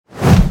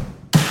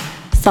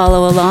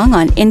Follow along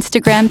on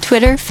Instagram,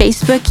 Twitter,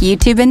 Facebook,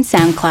 YouTube, and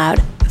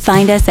SoundCloud.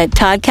 Find us at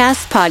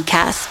Toddcast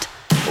Podcast.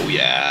 Oh,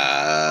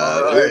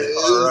 yeah. All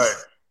right.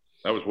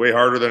 That was way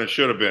harder than it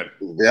should have been.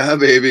 Yeah,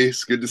 baby.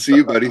 It's good to see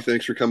you, buddy.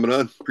 Thanks for coming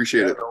on.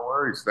 Appreciate it. No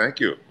worries. Thank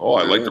you. Oh,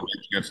 I like the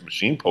Rage Against the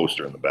Machine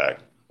poster in the back.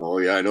 Oh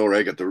yeah, I know,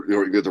 right? Got the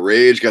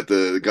Rage, got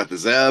the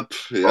Zap.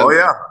 Yeah. Oh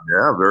yeah,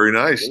 very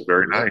nice,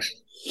 very nice.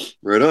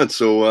 Right on.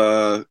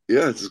 So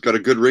it's got a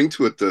good ring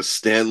to it. The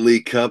Stanley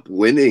Cup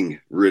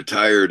winning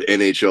retired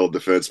NHL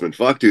defenseman.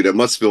 Fuck, dude, it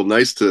must feel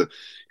nice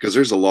because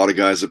there's a lot of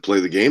guys that play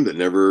the game that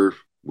never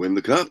win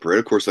the cup, right?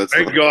 Of course, that's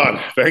thank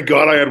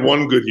God I had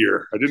one good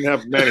year. I didn't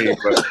have many,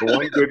 but the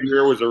one good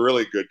year was a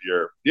really good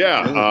year.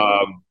 Yeah,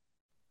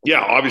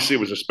 obviously it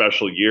was a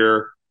special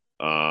year.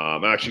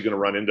 I'm actually going to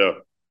run into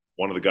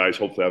one of the guys,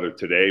 hopefully either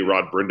today.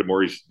 Rod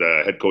Brind'Amour, he's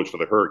the head coach for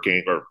the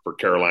Hurricane or for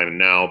Carolina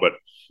now, but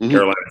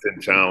Carolina's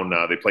in town.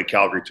 They play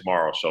Calgary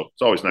tomorrow, so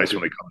it's always nice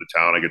when they come to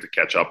town. I get to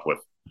catch up with.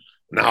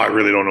 Now I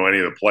really don't know any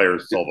of the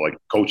players. It's all like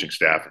coaching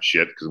staff and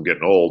shit because I'm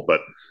getting old. But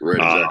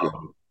exactly.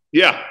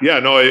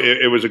 No,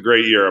 it was a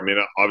great year. I mean,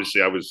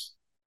 obviously, there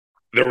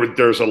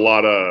was a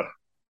lot of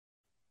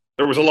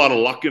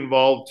luck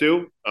involved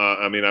too.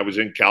 I mean, I was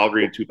in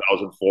Calgary in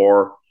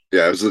 2004.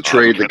 Yeah, it was the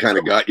trade that kind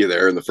of got you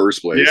there in the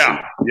first place.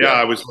 Yeah.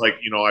 I was like,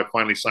 I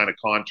finally signed a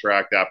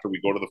contract after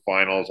we go to the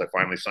finals. I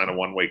finally signed a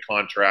one-way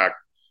contract.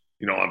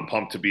 I'm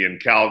pumped to be in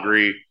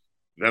Calgary.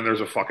 Then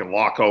there's a fucking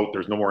lockout.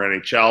 There's no more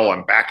NHL.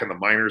 I'm back in the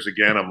minors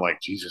again. I'm like,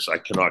 Jesus, I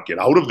cannot get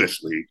out of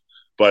this league.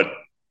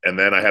 And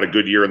then I had a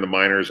good year in the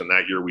minors, and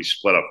that year we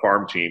split a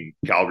farm team.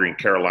 Calgary and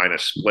Carolina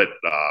split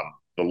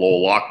the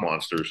Lowell Lock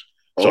Monsters.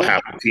 So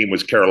half the team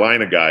was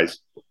Carolina guys.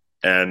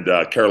 And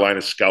Carolina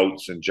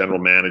scouts and general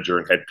manager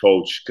and head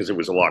coach, because it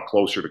was a lot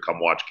closer to come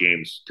watch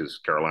games because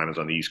Carolina's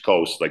on the East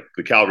Coast. Like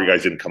the Calgary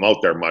guys didn't come out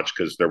there much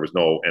because there was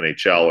no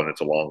NHL and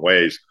it's a long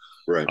ways.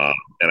 Right.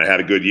 And I had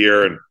a good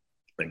year,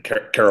 and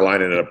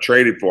Carolina ended up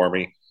trading for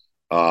me.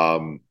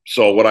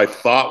 So what I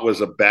thought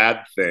was a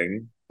bad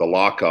thing, the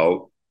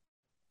lockout,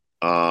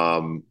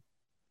 to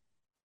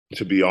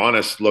be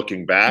honest,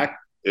 looking back,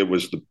 it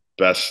was the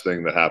best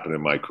thing that happened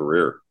in my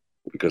career.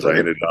 Because I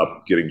ended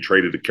up getting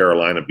traded to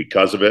Carolina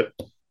because of it.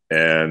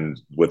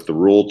 And with the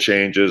rule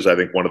changes, I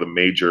think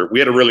we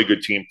had a really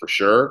good team for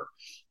sure,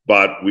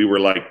 but we were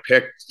like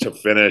picked to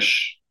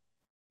finish.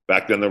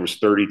 Back then there was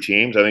 30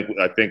 teams. I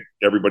think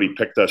everybody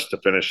picked us to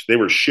finish. They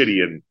were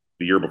shitty in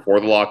the year before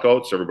the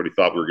lockout, so everybody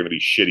thought we were going to be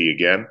shitty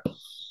again.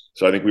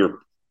 So I think we were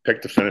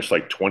picked to finish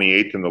like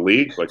 28th in the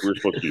league. Like we were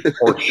supposed to be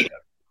horseshit.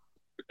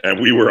 And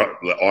we were,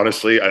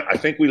 honestly, I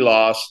think we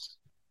lost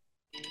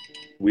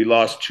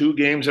 2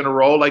 games in a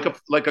row, like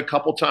a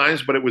couple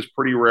times, but it was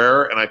pretty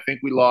rare. And I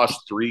think we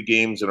lost 3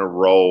 games in a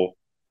row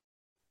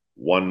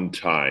one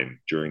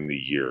time during the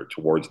year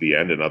towards the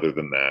end. And other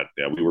than that,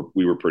 yeah,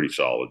 we were pretty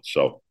solid.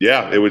 So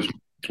yeah, it's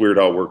weird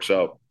how it works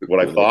out.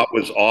 What I thought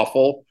was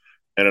awful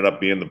ended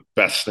up being the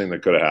best thing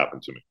that could have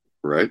happened to me.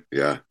 Right.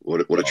 Yeah.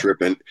 What a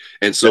trip.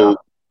 And so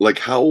like,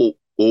 how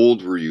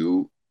old were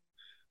you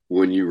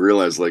when you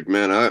realized like,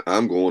 man,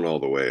 I'm going all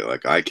the way.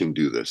 Like I can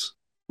do this.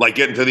 Like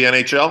getting to the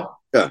NHL?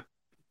 Yeah.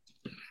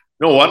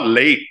 You know what?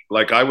 Late.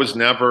 Like I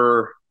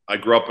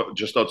grew up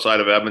just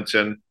outside of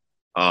Edmonton.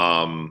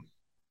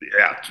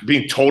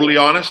 Being totally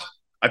honest,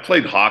 I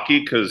played hockey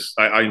because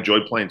I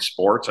enjoyed playing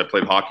sports. I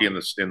played hockey in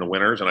the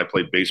winters and I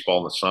played baseball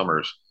in the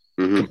summers.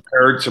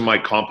 Compared to my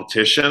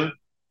competition,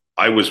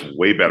 I was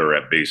way better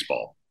at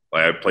baseball.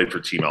 Like I played for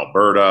Team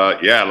Alberta.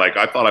 Yeah. Like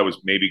I thought I was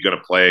maybe going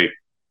to play,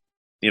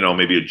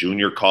 maybe a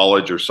junior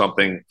college or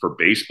something for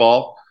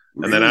baseball.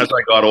 And then as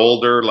I got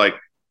older, like,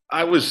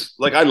 I was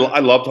like, I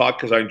loved hockey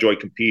because I enjoy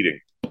competing.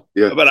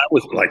 Yeah. But I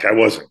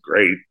wasn't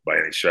great by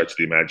any stretch of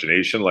the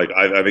imagination. Like,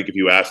 I think if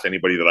you asked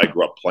anybody that I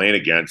grew up playing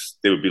against,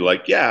 they would be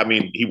like, yeah, I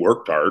mean, he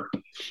worked hard,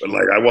 but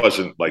like, I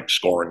wasn't like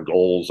scoring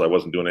goals. I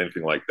wasn't doing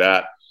anything like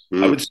that.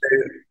 I would say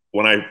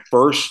when I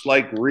first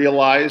like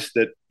realized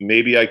that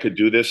maybe I could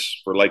do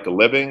this for like a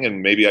living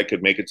and maybe I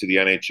could make it to the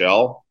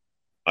NHL,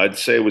 I'd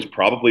say it was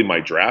probably my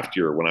draft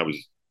year when I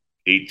was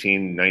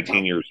 18,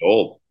 19 years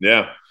old.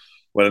 Yeah.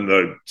 When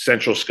the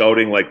central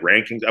scouting like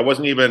rankings, I was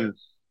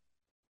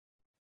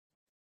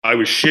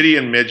shitty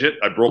in midget.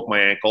 I broke my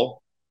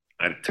ankle.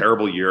 I had a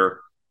terrible year.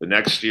 The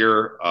next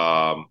year,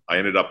 I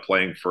ended up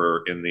playing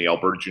in the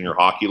Alberta Junior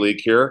Hockey League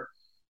here.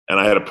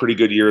 And I had a pretty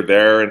good year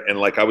there. And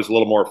like, I was a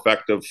little more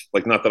effective.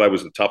 Like, not that I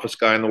was the toughest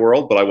guy in the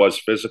world, but I was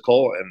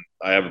physical and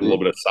I have a little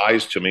bit of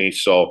size to me.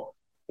 So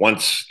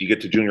once you get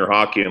to junior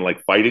hockey and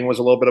like fighting was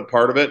a little bit a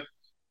part of it,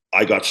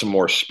 I got some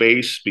more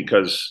space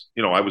because,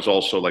 I was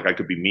also like, I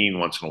could be mean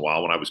once in a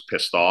while when I was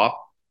pissed off.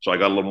 So I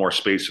got a little more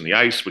space in the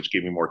ice, which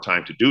gave me more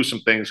time to do some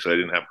things because I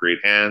didn't have great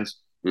hands.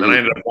 Then I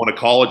ended up going to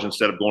college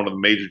instead of going to the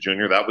major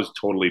junior. That was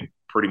totally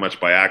pretty much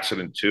by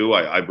accident too.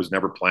 I was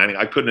never planning.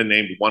 I couldn't have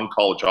named one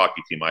college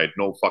hockey team. I had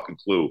no fucking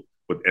clue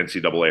what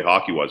NCAA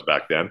hockey was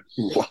back then.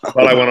 Wow.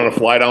 But I went on a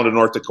fly down to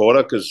North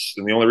Dakota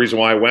and the only reason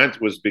why I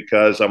went was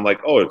because I'm like,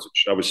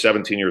 I was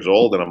 17 years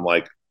old and I'm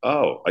like,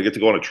 oh, I get to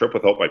go on a trip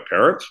without my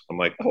parents. I'm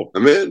like, oh,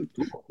 I'm in.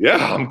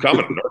 yeah, I'm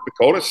coming. North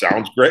Dakota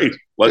sounds great.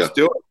 Let's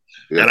do it.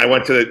 Yeah. And I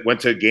went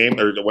to a game,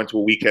 or went to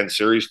a weekend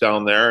series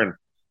down there, and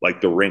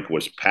like the rink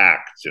was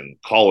packed and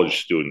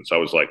college students. I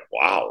was like,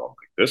 wow, I'm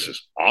like, this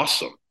is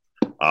awesome.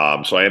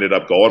 So I ended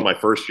up going my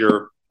first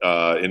year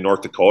in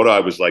North Dakota. I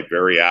was like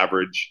very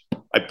average.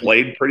 I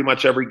played pretty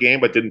much every game,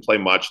 but didn't play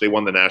much. They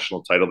won the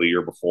national title the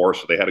year before,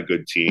 so they had a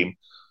good team.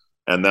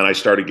 And then I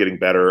started getting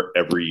better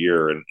every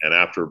year. And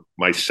after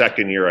my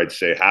second year, I'd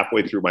say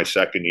halfway through my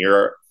second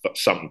year,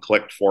 something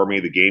clicked for me.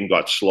 The game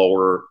got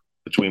slower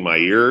between my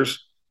ears.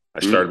 I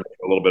started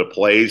making a little bit of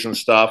plays and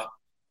stuff.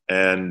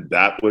 And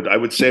I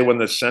would say when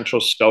the Central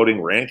Scouting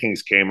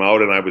rankings came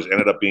out, and I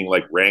ended up being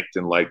like ranked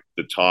in like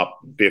the top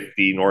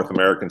 50 North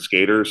American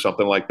skaters,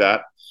 something like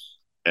that.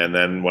 And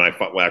then when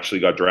I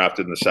actually got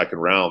drafted in the second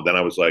round, then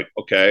I was like,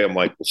 okay, I'm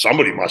like, well,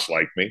 somebody must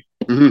like me.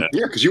 Mm-hmm.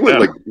 Yeah, because you went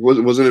like,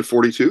 wasn't it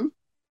 42?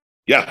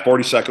 Yeah,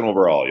 42nd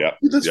overall. Yeah,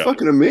 dude, that's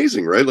fucking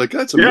amazing, right? Like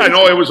that's amazing. Yeah, I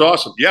know, it was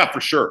awesome. Yeah,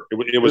 for sure,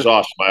 it was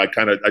awesome. I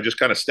just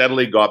kind of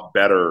steadily got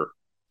better.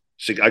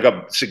 I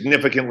got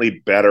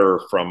significantly better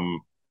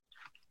from,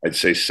 I'd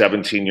say,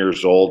 17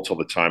 years old till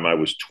the time I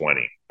was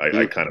 20.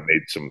 I kind of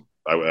made some.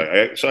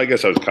 So I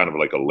guess I was kind of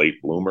like a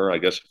late bloomer. I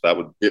guess if that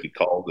would be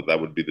called, if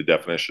that would be the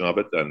definition of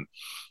it. And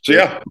so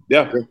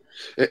yeah.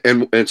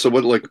 And so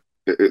what, like,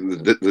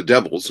 the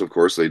Devils, of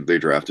course, they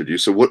drafted you.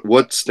 So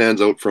what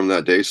stands out from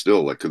that day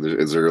still? Like,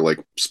 is there like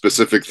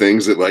specific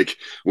things that, like,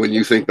 when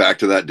you think back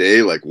to that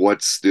day, like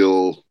what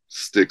still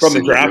sticks from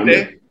the draft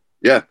day?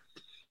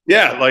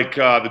 Yeah, like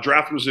the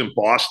draft was in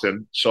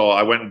Boston, so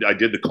I went and I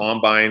did the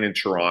combine in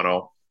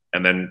Toronto,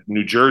 and then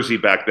New Jersey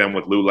back then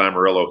with Lou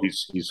Lamoriello.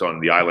 He's on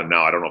the island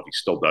now. I don't know if he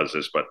still does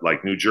this, but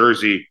like New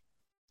Jersey,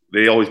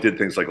 they always did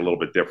things like a little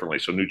bit differently.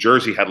 So New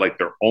Jersey had like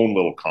their own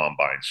little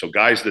combine. So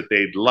guys that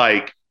they'd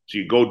like. So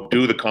you go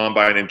do the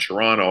combine in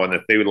Toronto, and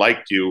if they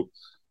liked you,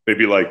 they'd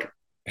be like,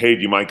 hey,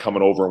 do you mind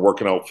coming over and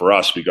working out for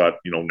us? We got,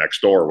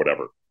 next door or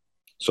whatever.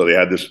 So they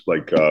had this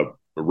like a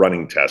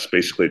running test.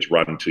 Basically, it's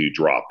run until you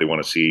drop. They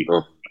want to see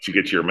if you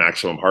get to your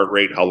maximum heart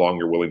rate, how long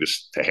you're willing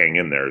to hang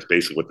in there is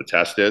basically what the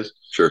test is.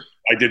 Sure.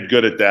 I did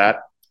good at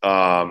that.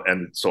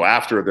 And so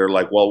after, they're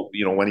like, well,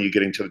 when are you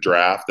getting to the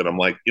draft? And I'm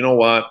like, you know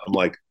what? I'm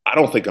like, I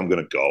don't think I'm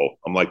going to go.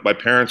 I'm like, my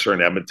parents are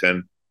in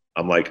Edmonton.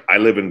 I'm like, I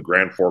live in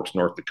Grand Forks,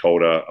 North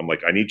Dakota. I'm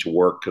like, I need to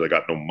work because I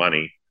got no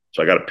money.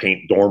 So I got to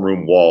paint dorm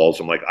room walls.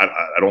 I'm like,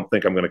 I don't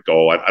think I'm going to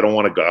go. I don't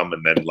want to come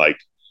and then like,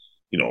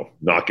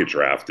 not get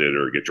drafted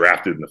or get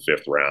drafted in the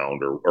 5th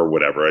round or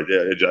whatever. I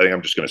think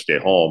I'm just going to stay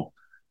home.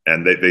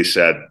 And they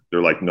said,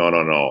 they're like,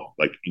 no.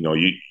 Like,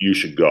 you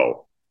should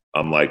go.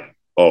 I'm like,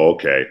 oh,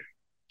 okay.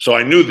 So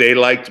I knew they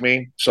liked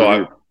me. So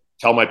I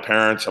tell my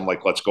parents, I'm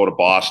like, let's go to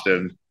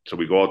Boston. So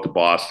we go out to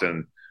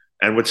Boston.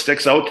 And what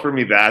sticks out for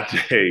me that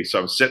day, so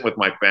I'm sitting with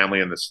my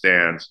family in the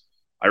stands.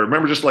 I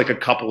remember just like a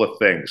couple of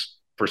things.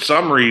 For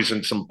some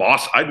reason,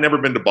 I'd never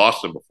been to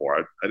Boston before.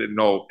 I didn't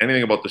know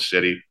anything about the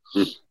city.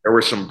 There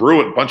were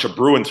a bunch of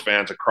Bruins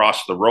fans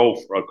across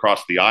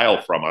the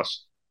aisle from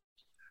us.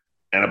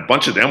 And a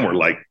bunch of them were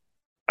like,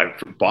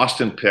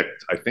 Boston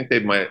picked, I think I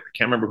can't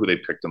remember who they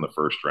picked in the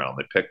first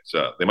round.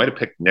 They might have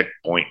picked Nick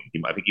Boynton.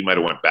 I think he might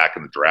have went back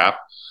in the draft.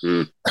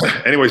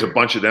 Anyways, a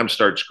bunch of them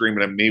started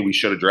screaming at me, we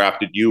should have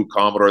drafted you,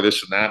 Commodore,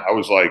 this and that. I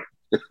was like,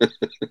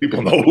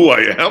 people know who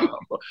I am.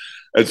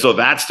 And so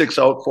that sticks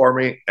out for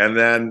me. And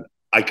then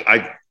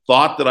I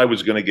thought that I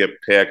was going to get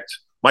picked.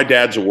 My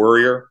dad's a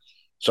Warrior.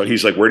 So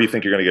he's like, where do you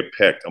think you're going to get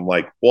picked? I'm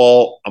like,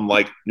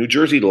 New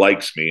Jersey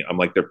likes me. I'm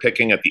like, they're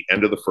picking at the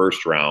end of the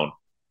first round.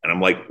 And I'm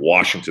like,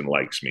 Washington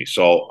likes me.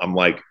 So I'm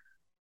like,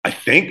 I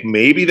think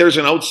maybe there's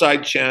an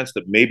outside chance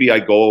that maybe I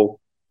go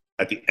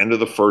at the end of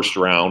the first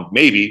round,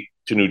 maybe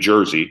to New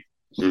Jersey.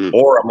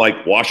 Or I'm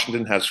like,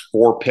 Washington has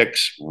 4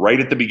 picks right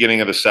at the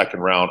beginning of the second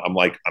round. I'm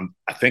like,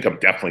 I think I'm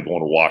definitely going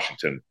to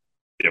Washington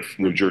if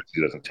New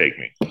Jersey doesn't take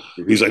me.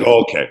 He's like,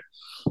 oh, okay.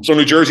 So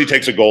New Jersey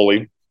takes a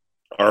goalie,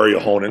 Ari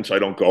Ahonen, so I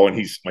don't go.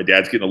 And my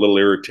dad's getting a little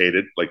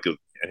irritated. Like,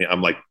 and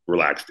I'm like,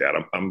 relax, Dad.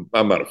 I'm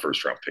not a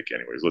first round pick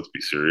anyways. Let's be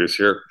serious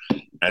here.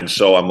 And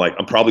so I'm like,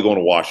 I'm probably going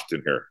to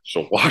Washington here.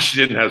 So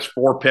Washington has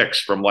 4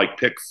 picks from like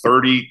pick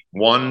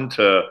 31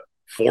 to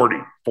 40.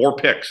 4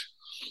 picks.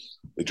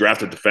 They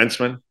drafted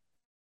defenseman.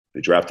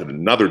 They drafted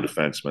another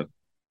defenseman.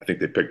 I think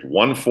they picked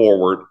 1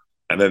 forward.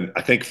 And then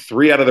I think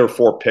 3 out of their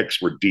 4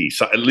 picks were D.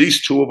 So at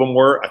least 2 of them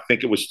were. I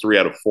think it was 3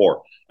 out of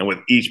 4. And with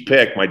each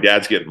pick, my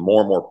dad's getting more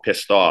and more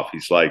pissed off.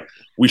 He's like,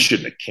 we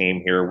shouldn't have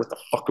came here. What the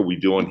fuck are we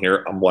doing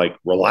here? I'm like,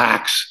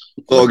 relax.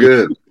 All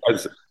good.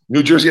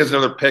 New Jersey has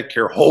another pick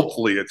here.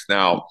 Hopefully it's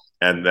now.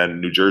 And then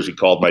New Jersey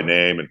called my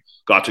name and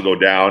got to go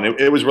down.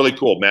 It was really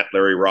cool. Met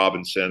Larry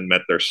Robinson,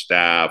 met their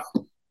staff,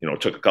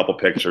 took a couple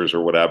pictures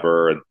or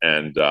whatever.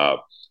 And I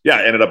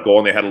ended up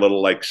going. They had a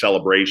little like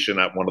celebration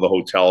at one of the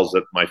hotels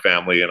that my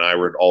family and I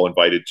were all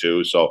invited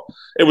to. So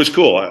it was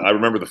cool. I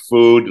remember the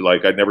food.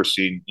 Like I'd never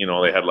seen,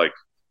 they had like,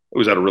 it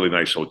was at a really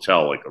nice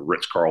hotel, like a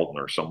Ritz-Carlton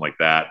or something like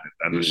that.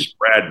 And the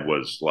spread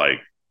was like,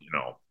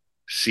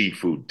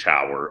 seafood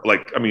tower.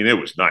 Like, I mean, it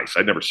was nice.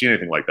 I'd never seen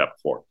anything like that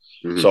before.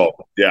 Mhm. So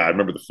yeah, I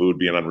remember the food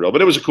being unreal,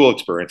 but it was a cool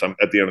experience. I'm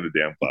at the end of the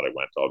day, I'm glad I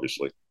went,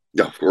 obviously.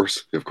 Yeah, of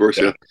course,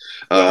 yeah.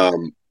 Yeah.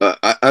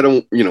 I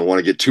don't, want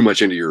to get too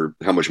much into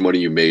how much money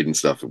you made and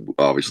stuff.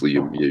 Obviously,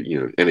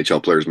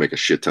 NHL players make a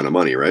shit ton of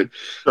money, right?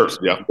 Sure.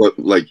 Yeah. But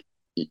like,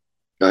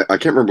 I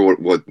can't remember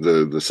what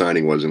the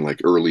signing was in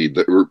like early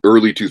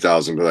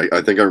 2000, but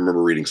I think I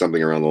remember reading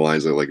something around the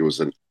lines that like it was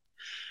a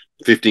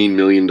 $15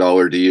 million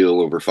deal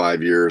over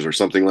 5 years or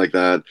something like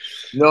that.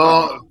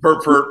 No,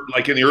 for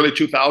like in the early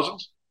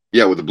 2000s.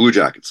 Yeah, with the Blue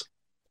Jackets.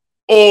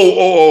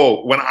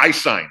 Oh, when I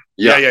signed.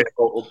 Yeah. Yeah.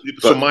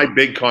 So my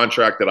big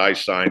contract that I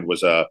signed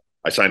was I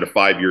signed a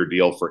 5-year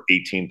deal for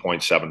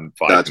 18.75.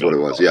 That's what it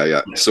was.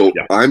 Yeah. So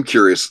yeah. I'm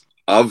curious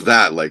of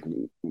that. Like,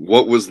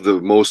 what was the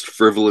most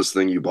frivolous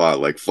thing you bought?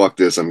 Like, fuck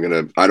this.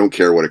 I don't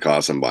care what it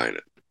costs. I'm buying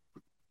it.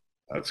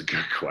 That's a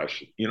good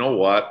question. You know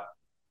what?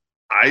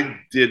 I'm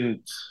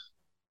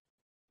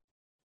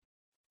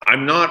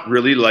not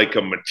really like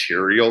a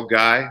material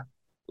guy.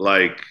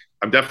 Like,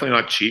 I'm definitely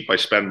not cheap. I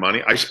spend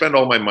money. I spend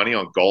all my money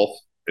on golf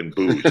and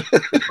booze,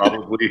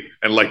 probably,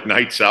 and like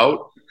nights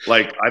out.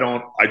 Like,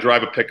 I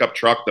drive a pickup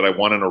truck that I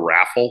won in a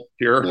raffle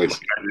here. Nice.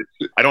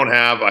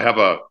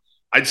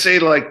 I'd say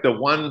like the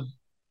one,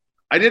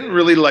 I didn't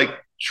really like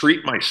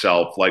treat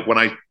myself. Like when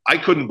I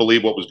couldn't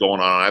believe what was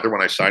going on either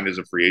when I signed as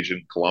a free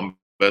agent in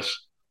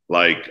Columbus.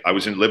 Like I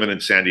was living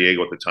in San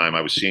Diego at the time.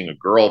 I was seeing a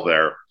girl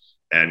there,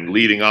 and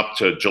leading up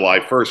to July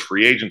 1st,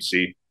 free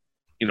agency,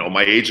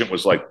 my agent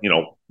was like,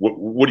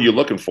 what are you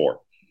looking for?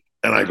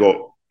 And I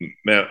go,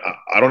 man,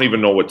 I don't even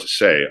know what to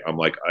say. I'm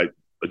like, I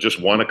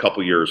just won a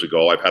couple years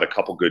ago. I've had a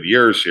couple good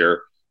years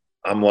here.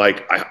 I'm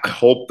like, I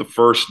hope the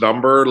first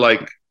number,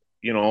 like,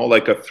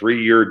 like a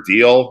 3-year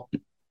deal,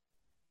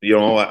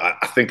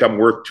 I think I'm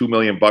worth $2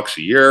 million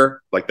a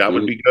year. Like that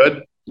would be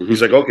good. Mm-hmm.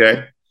 He's like,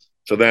 okay.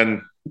 So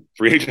then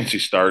free agency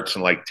starts,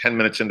 and like 10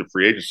 minutes into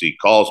free agency, he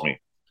calls me.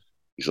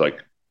 He's like,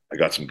 I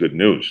got some good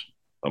news.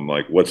 I'm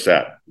like, what's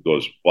that? He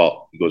goes,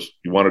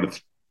 you wanted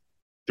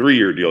a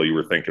 3-year deal you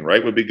were thinking,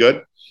 right? Would be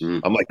good.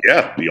 Mm. I'm like,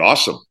 yeah, it'd be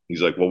awesome.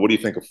 He's like, well, what do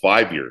you think of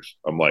 5 years?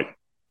 I'm like,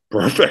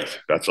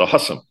 perfect. That's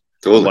awesome.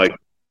 Totally. I'm like,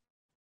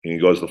 and he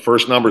goes, the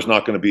first number is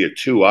not going to be a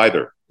 2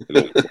 either. I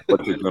go,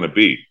 what's it going to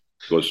be?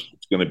 He goes,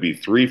 it's going to be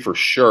 3 for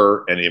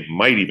sure, and it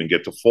might even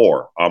get to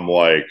 4. I'm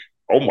like,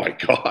 oh my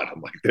God.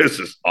 I'm like, this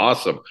is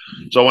awesome.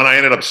 So when I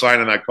ended up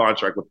signing that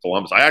contract with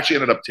Columbus, I actually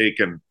haven't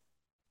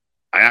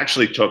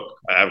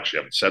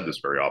said this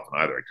very often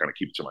either. I kind of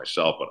keep it to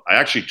myself, but I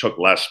actually took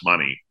less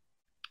money.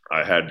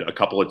 I had a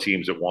couple of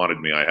teams that wanted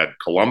me. I had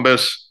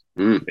Columbus,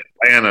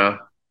 Atlanta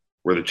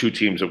were the 2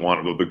 teams that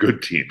wanted the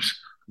good teams.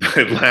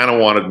 Atlanta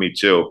wanted me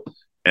too.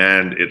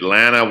 And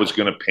Atlanta was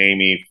going to pay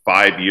me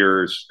 5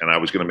 years, and I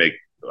was going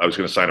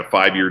to sign a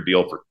 5-year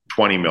deal for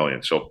 $20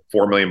 million. So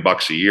 $4 million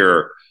a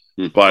year.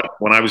 But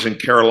when I was in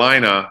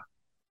Carolina,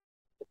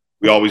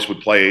 we always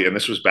would play, and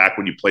this was back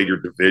when you played your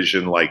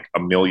division like a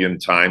million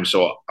times.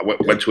 So I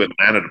went to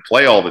Atlanta to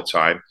play all the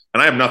time.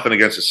 And I have nothing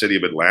against the city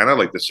of Atlanta.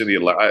 Like the city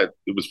of Atlanta,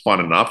 it was fun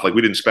enough. Like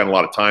we didn't spend a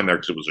lot of time there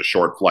because it was a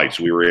short flight.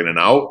 So we were in and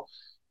out.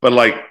 But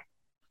like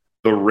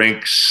the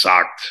rink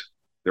sucked.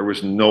 There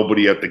was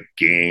nobody at the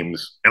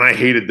games. And I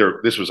hated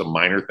this was a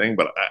minor thing,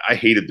 but I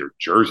hated their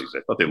jerseys. I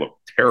thought they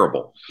looked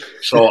terrible.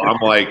 So I'm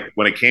like,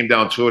 when it came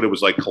down to it, it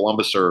was like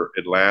Columbus or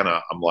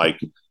Atlanta. I'm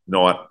like, you know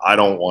what? I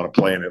don't want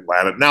to play in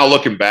Atlanta. Now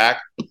looking back,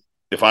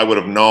 if I would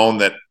have known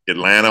that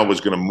Atlanta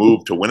was going to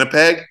move to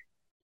Winnipeg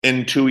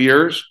in 2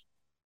 years,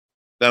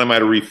 then I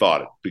might have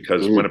rethought it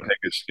because Winnipeg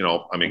is,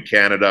 I'm in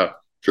Canada.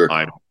 Sure.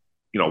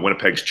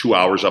 Winnipeg's 2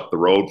 hours up the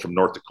road from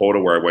North Dakota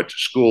where I went to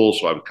school.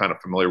 So I was kind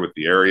of familiar with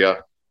the area.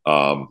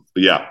 But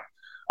yeah,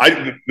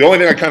 the only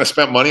thing I kind of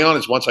spent money on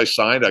is once I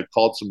signed, I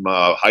called some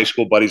high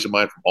school buddies of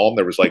mine from home.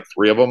 There was like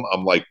 3 of them.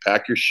 I'm like,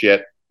 pack your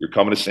shit. You're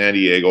coming to San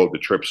Diego. The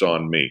trip's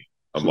on me.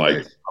 I'm like,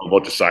 I'm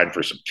about to sign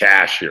for some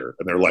cash here.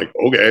 And they're like,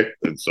 okay.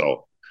 And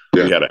so we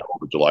had a hell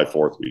of a July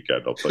 4th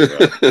weekend. I'll tell you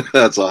that.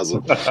 That's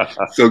awesome.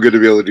 So good to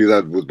be able to do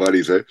that with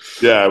buddies, eh?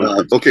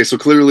 Yeah. Okay. So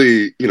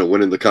clearly,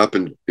 winning the cup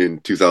in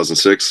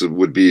 2006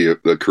 would be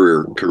a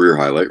career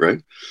highlight,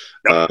 right?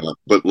 Yep.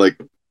 But like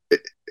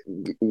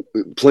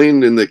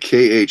playing in the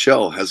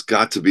KHL has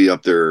got to be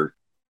up there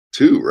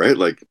too, right?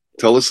 Like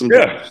tell us some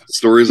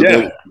stories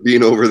about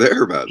being over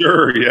there, man.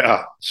 Sure.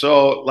 Yeah.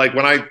 So like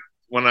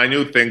when I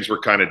knew things were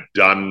kind of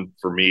done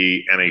for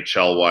me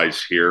NHL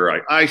wise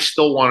here, I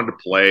still wanted to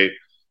play,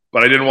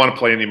 but I didn't want to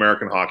play in the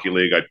American Hockey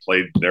League. I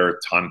played there a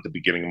ton at the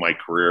beginning of my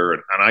career,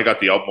 and I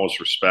got the utmost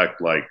respect.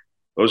 Like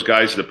those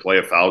guys that play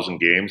 1,000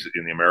 games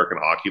in the American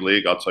Hockey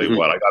League, I'll tell you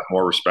what, I got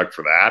more respect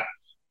for that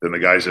than the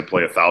guys that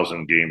play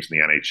 1,000 games in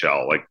the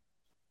NHL. Like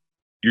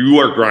you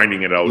are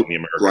grinding it out in the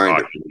American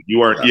Hockey League.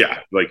 You are,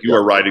 you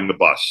are riding the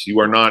bus. You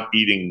are not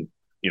eating,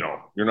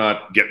 you're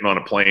not getting on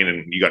a plane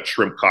and you got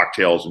shrimp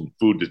cocktails and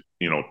food to,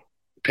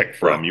 pick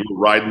from. You are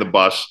riding the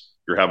bus.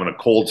 You're having a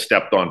cold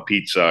stepped on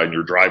pizza and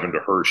you're driving to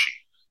Hershey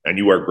and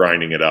you are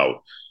grinding it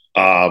out.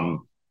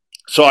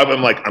 So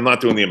I'm like, I'm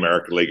not doing the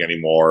American League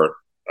anymore.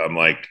 I'm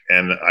like,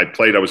 and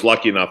I was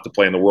lucky enough to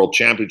play in the World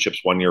Championships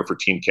one year for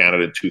Team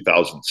Canada in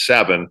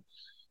 2007.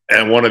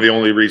 And one of the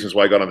only reasons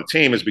why I got on the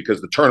team is because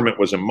the tournament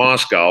was in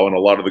Moscow, and a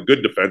lot of the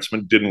good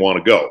defensemen didn't want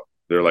to go.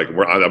 They're like,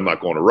 I'm not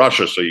going to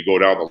Russia. So you go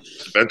down.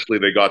 Eventually,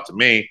 they got to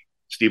me.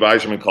 Steve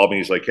Yzerman called me.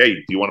 He's like, hey,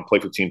 do you want to play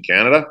for Team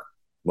Canada? I'm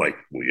like,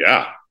 well,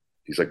 yeah.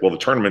 He's like, well, the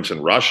tournament's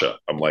in Russia.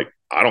 I'm like,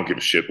 I don't give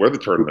a shit where the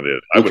tournament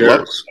is. I would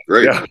love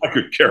it. Yeah, I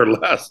could care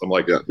less. I'm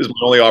like, this is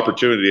my only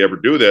opportunity to ever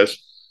do this.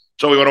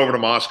 So we went over to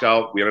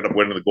Moscow. We ended up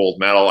winning the gold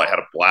medal. I had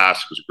a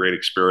blast. It was a great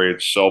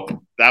experience. So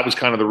that was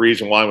kind of the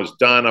reason why I was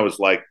done. I was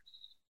like,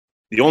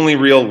 the only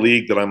real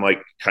league that I'm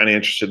like kind of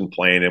interested in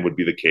playing in would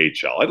be the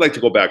KHL. I'd like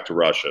to go back to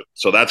Russia.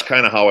 So that's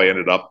kind of how I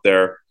ended up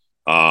there.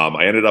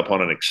 I ended up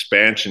on an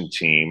expansion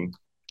team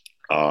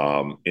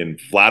in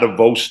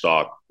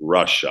Vladivostok,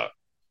 Russia.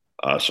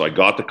 So I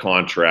got the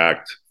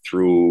contract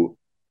through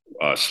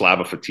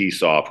Slava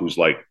Fetisov, who's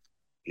like,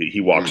 he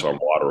walks on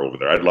water over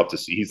there. I'd love to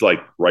see. He's like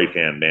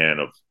right-hand man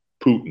of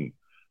Putin.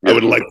 I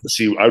would love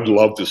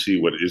to see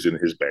what is in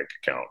his bank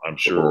account. I'm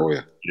sure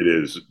it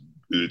is.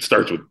 It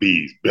starts with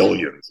B's,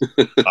 billions.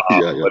 But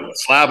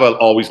Slava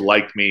always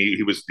liked me.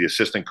 He was the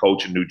assistant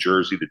coach in New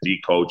Jersey, the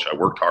D coach. I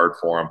worked hard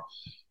for him.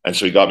 And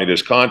so he got me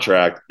this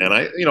contract. And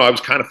I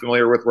was kind of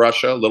familiar with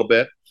Russia a little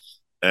bit.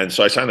 And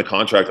so I signed the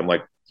contract. I'm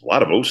like,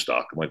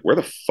 Vladivostok. I'm like, where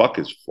the fuck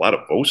is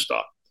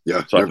Vladivostok?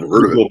 Yeah. So I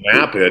Google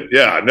map it.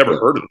 Yeah, I've never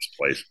heard of this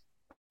place.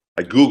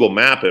 I Google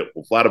map it.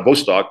 Well,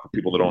 Vladivostok, for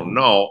people that don't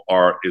know,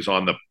 is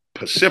on the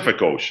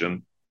Pacific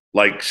Ocean,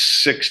 like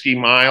 60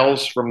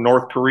 miles from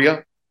North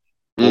Korea.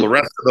 Well, the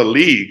rest of the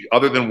league,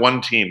 other than one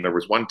team, there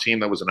was one team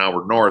that was an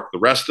hour north. The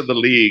rest of the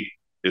league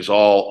is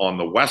all on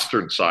the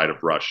western side of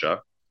Russia.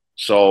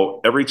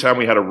 So every time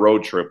we had a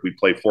road trip, we'd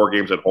play 4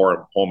 games at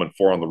home and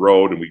 4 on the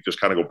road, and we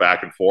just kind of go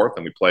back and forth,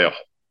 and we play a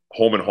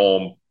home and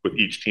home with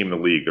each team in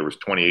the league. There was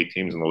 28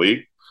 teams in the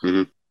league.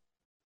 Mm-hmm.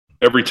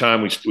 Every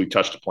time we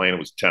touched a plane, it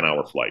was a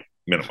 10-hour flight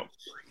minimum.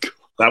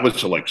 That was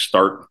to like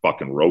start the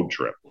fucking road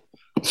trip.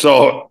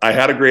 So I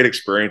had a great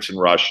experience in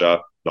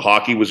Russia. The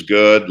hockey was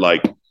good.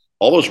 Like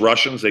all those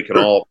Russians, they can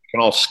all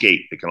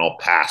skate, they can all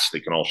pass, they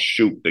can all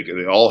shoot,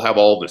 they all have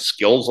all the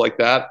skills like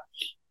that.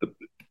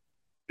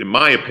 In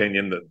my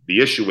opinion,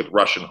 the issue with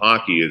Russian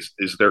hockey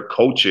is their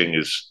coaching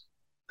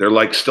they're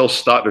like still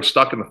stuck. They're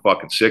stuck in the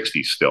fucking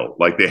 60s still.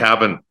 Like they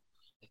haven't,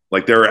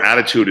 like their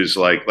attitude is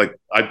like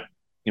I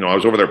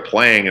was over there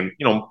playing, and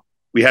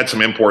we had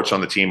some imports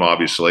on the team,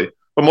 obviously,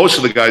 but most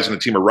of the guys on the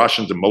team are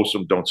Russians, and most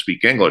of them don't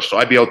speak English. So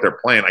I'd be out there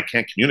playing. I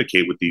can't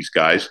communicate with these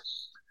guys,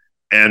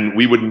 and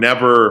we would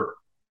never.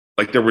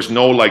 Like there was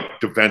no like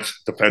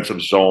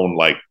defensive zone,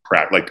 like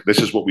this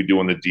is what we do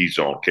in the D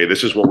zone. Okay,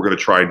 this is what we're going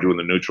to try and do in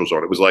the neutral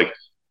zone. It was like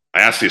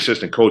I asked the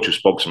assistant coach who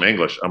spoke some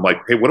English. I'm like,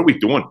 hey, what are we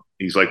doing?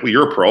 He's like, well,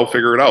 you're a pro,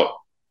 figure it out.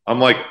 I'm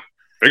like,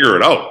 figure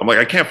it out. I'm like,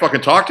 I can't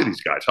fucking talk to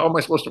these guys. How am I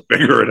supposed to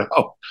figure it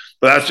out?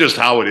 But that's just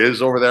how it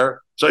is over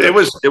there. So it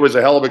was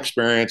a hell of an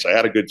experience. I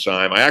had a good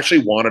time. I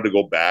actually wanted to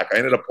go back. I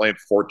ended up playing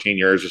 14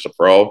 years as a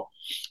pro.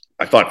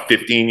 I thought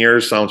 15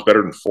 years sounds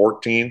better than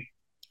 14,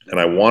 and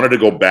I wanted to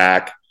go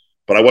back.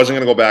 But I wasn't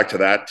going to go back to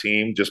that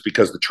team just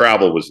because the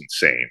travel was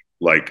insane.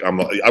 Like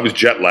I was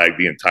jet lagged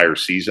the entire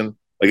season.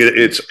 Like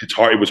it's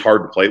hard. It was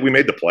hard to play. We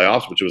made the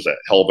playoffs, which was a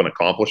hell of an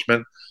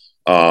accomplishment.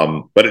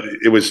 But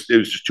it was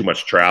just too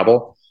much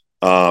travel.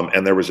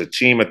 And there was a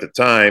team at the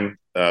time.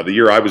 The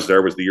year I was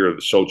there was the year of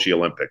the Sochi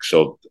Olympics.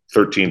 So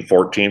 13,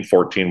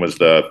 14 was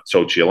the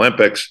Sochi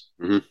Olympics.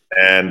 Mm-hmm.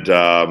 And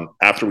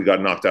after we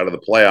got knocked out of the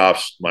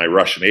playoffs, my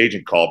Russian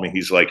agent called me.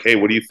 He's like, hey,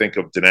 what do you think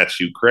of Donetsk,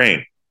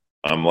 Ukraine?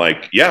 I'm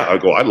like, yeah.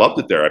 I loved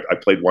it there. I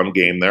played one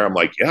game there. I'm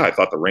like, yeah, I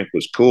thought the rink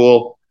was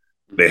cool.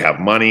 They have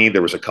money.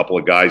 There was a couple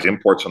of guys,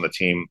 imports on the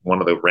team. One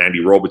of the Randy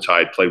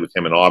Robitaille played with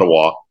him in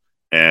Ottawa,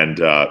 and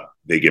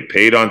they get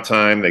paid on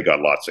time. They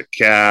got lots of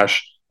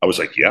cash. I was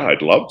like, yeah,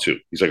 I'd love to.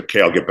 He's like,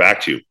 okay, I'll get back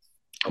to you.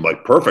 I'm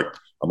like, perfect.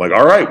 I'm like,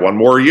 all right, one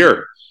more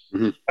year.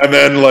 Mm-hmm. And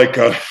then like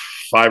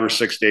 5 or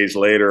 6 days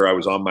later, I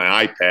was on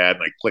my iPad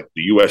and I clicked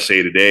the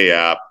USA Today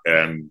app,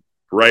 and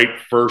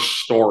first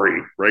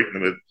story, right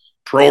in the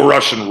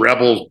pro-Russian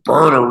rebels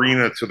burn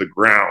arena to the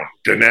ground,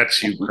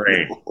 Donetsk,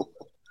 Ukraine.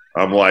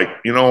 I'm like,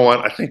 you know what?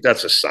 I think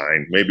that's a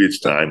sign. Maybe it's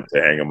time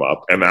to hang them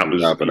up. And that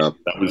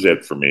was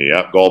it for me.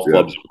 Yeah, golf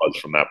clubs was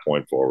from that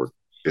point forward.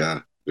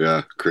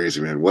 Yeah,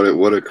 crazy, man. What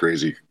a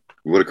crazy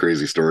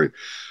story.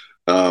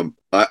 I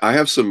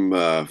have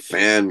some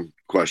fan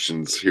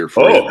questions here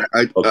for you.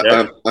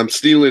 I'm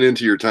stealing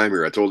into your time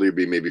here. I told you it'd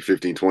be maybe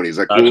 15, 20. Is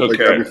that cool?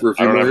 That's okay. Like, for a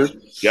few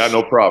minutes? Yeah,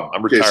 no problem.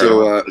 I'm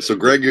retired. So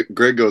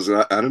Greg goes,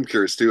 and I'm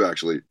curious too,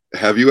 actually.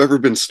 Have you ever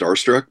been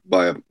starstruck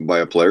by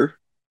a player?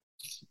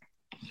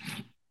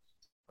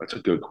 That's a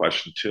good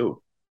question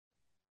too.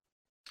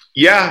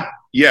 Yeah.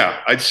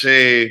 I'd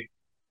say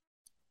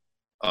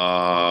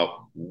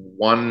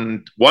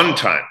one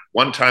time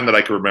that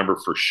I can remember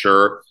for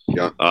sure.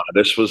 Yeah.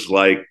 This was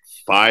like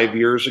 5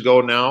 years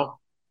ago now.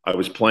 I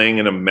was playing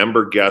in a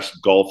member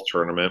guest golf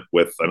tournament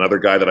with another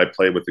guy that I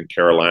played with in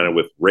Carolina,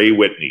 with Ray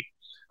Whitney.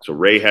 So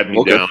Ray had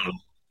me down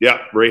Yeah,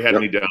 Ray had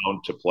me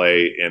down to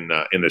play in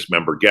this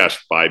member guest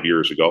 5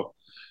 years ago.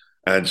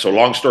 And so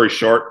long story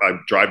short, I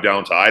drive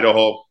down to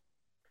Idaho,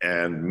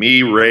 and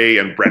me, Ray,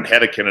 and Brett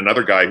Hedican,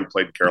 another guy who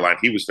played in Carolina,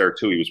 he was there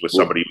too. He was with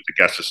somebody, he was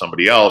a guest of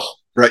somebody else.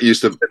 Brett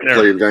used to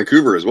play in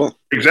Vancouver as well.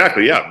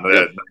 Exactly, yeah.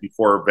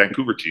 Before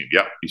Vancouver team.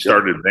 Yeah, he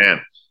started in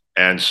Van.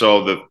 And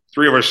so the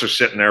three of us are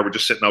sitting there. We're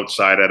just sitting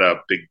outside at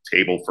a big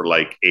table for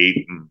like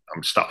 8, and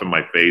I'm stuffing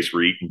my face.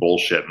 We're eating,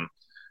 bullshitting.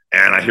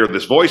 And I hear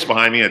this voice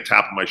behind me, a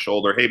tap on my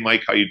shoulder. Hey,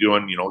 Mike, how you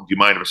doing? You know, do you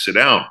mind if I sit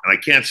down? And I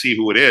can't see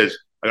who it is.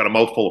 I got a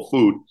mouthful of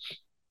food.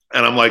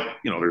 And I'm like,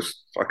 you know,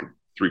 there's fucking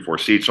 3-4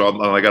 seats.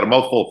 So I got a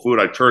mouthful of food.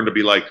 I turn to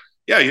be like,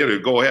 yeah,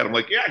 go ahead. I'm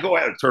like, yeah, go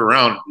ahead. I turn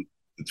around.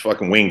 It's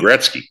fucking Wayne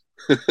Gretzky.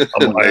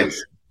 I'm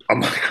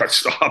like, I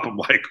stop. I'm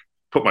like,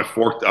 put my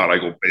fork down. I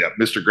go, yeah,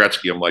 Mr.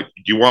 Gretzky. I'm like,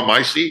 do you want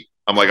my seat?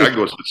 I'm like, I can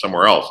go sit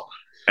somewhere else.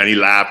 And he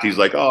laughed. He's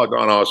like, oh,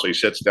 gone off. So he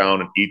sits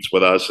down and eats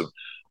with us. And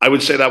I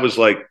would say that was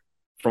like,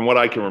 from what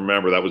I can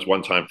remember, that was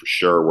one time for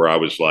sure where I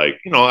was like,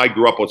 you know, I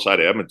grew up outside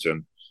of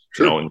Edmonton,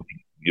 sure. In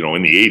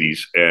the 80s.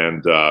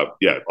 And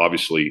yeah,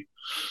 obviously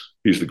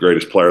he's the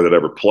greatest player that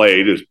ever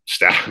played, his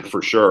stat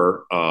for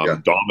sure,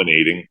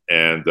 dominating.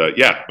 And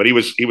yeah, but he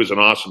was an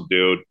awesome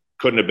dude.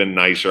 Couldn't have been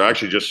nicer. I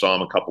actually just saw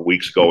him a couple of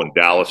weeks ago in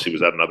Dallas. He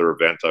was at another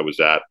event I was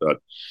at. But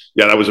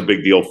yeah, that was a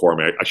big deal for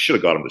me. I should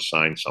have got him to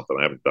sign something.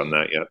 I haven't done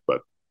that yet,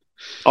 but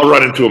I'll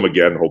run into him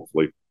again,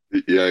 hopefully.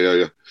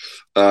 Yeah.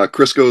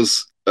 Chris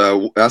goes,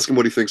 ask him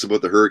what he thinks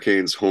about the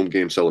Hurricanes' home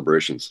game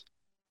celebrations.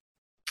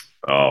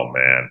 Oh,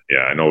 man.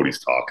 Yeah, I know what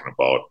he's talking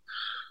about.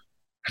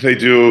 They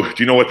do.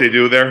 Do you know what they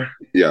do there?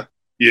 Yeah.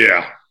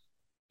 Yeah.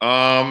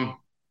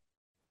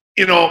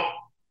 You know,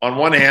 on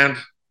one hand,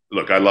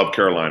 look, I love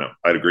Carolina.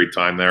 I had a great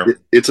time there.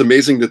 It's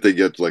amazing that they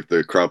get like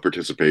the crowd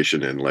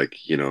participation and like,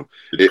 you know,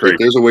 if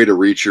there's a way to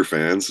reach your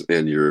fans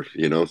and you're,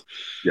 you know,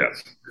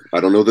 yes.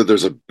 I don't know that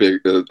there's a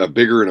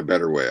bigger and a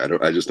better way.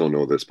 I just don't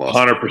know this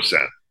possible. 100%. Yeah.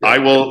 I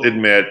will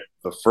admit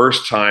the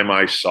first time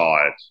I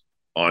saw it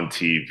on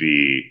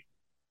TV,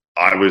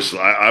 I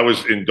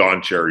was in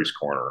Don Cherry's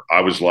corner.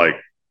 I was like,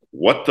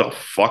 what the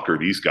fuck are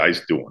these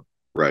guys doing?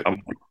 Right. I'm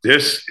like,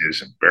 this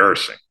is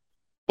embarrassing.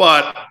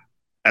 But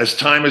as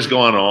time has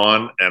gone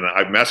on, and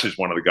I messaged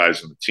one of the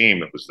guys on the team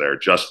that was there,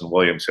 Justin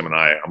Williams, him and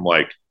I'm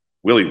like,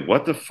 Willie,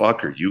 what the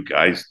fuck are you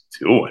guys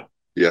doing?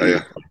 Yeah.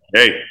 Like,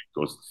 hey,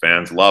 goes, the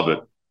fans love it.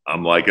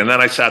 I'm like, and then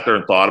I sat there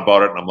and thought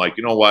about it, and I'm like,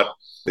 you know what?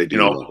 They do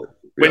love it. Yeah.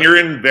 When you're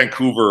in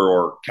Vancouver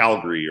or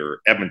Calgary or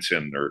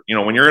Edmonton, or, you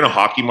know, when you're in a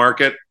hockey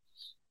market,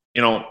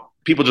 you know,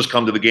 people just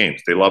come to the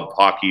games. They love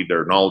hockey.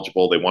 They're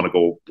knowledgeable. They want to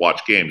go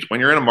watch games. When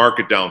you're in a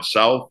market down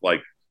south,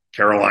 like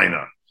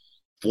Carolina,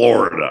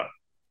 Florida,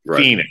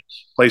 right. Phoenix,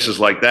 places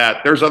like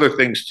that, there's other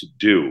things to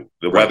do.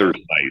 The right. weather's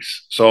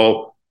nice.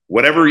 So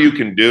whatever you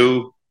can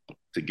do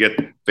to get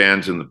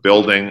fans in the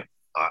building,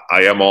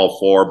 I am all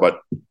for.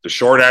 But the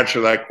short answer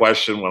to that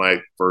question, when I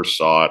first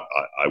saw it,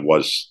 I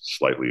was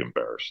slightly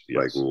embarrassed.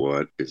 Yes. Like,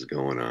 what is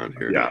going on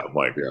here? Yeah, I'm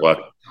like, what?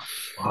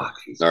 Fuck.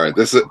 All right,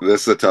 this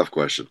is a tough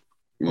question.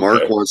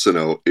 Mark wants to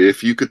know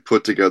if you could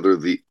put together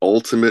the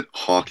ultimate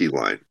hockey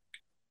line,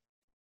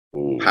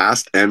 Ooh.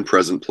 Past and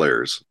present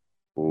players.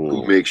 Ooh.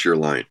 Who makes your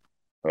line?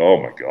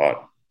 Oh my God.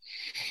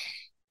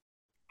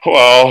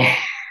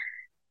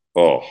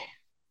 Well,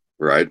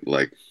 right,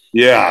 like.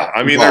 Yeah,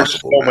 I mean,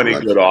 there's so many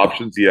good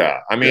options.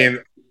 Yeah, I mean,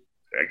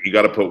 you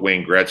got to put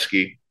Wayne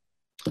Gretzky.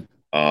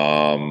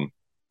 I'll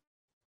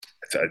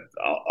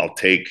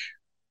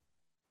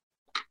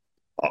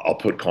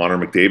put Connor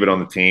McDavid on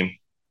the team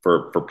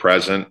for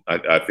present.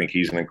 I think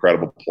he's an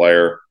incredible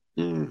player.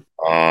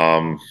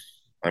 I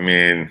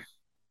mean,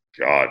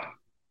 God,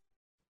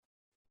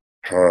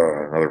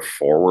 another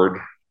forward.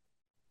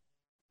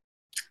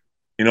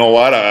 You know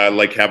what? I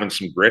like having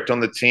some grit on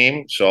the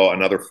team. So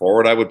another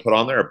forward I would put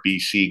on there, a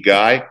BC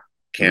guy,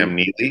 Cam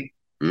Neely.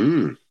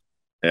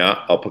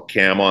 Yeah, I'll put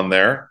Cam on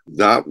there.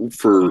 That,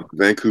 for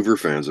Vancouver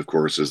fans, of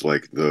course, is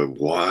like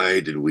why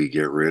did we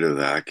get rid of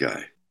that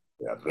guy?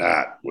 Yeah,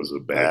 that was a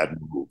bad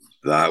move.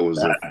 That was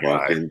a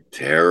fucking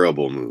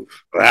terrible move.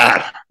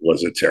 That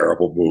was a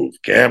terrible move.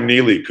 Cam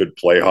Neely could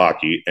play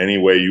hockey any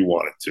way you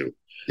wanted to.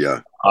 Yeah.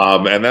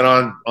 And then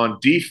on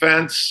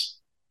defense,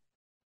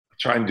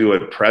 try and do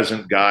a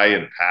present guy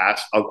and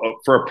past.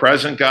 For a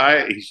present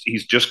guy,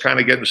 he's just kind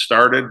of getting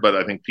started, but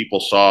I think people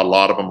saw a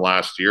lot of him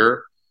last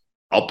year.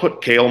 I'll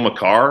put Cale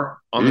Makar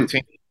on the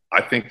team.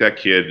 I think that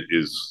kid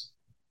is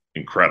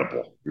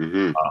incredible.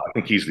 I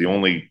think he's the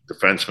only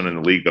defenseman in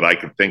the league that I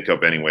can think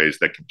of anyways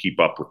that can keep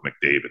up with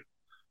McDavid.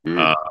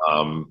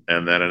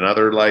 And then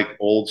another like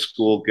old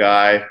school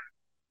guy.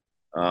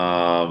 You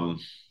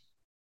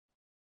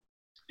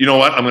know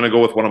what? I'm going to go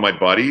with one of my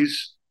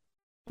buddies.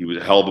 He was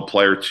a hell of a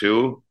player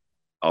too.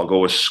 I'll go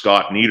with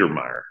Scott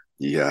Niedermayer.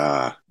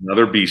 Yeah.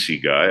 Another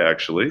BC guy,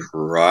 actually.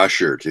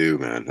 Crusher, too,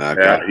 man. That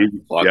guy, he's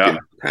fucking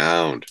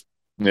pound.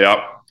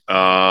 Yeah.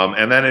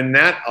 And then in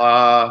net,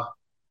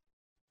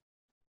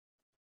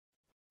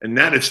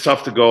 it's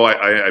tough to go.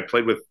 I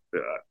played with,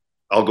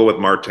 I'll go with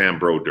Martin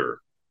Brodeur.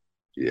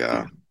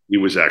 Yeah. He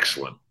was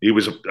excellent. He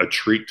was a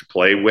treat to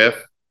play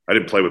with. I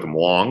didn't play with them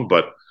long,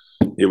 but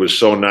it was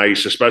so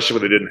nice, especially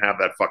when they didn't have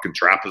that fucking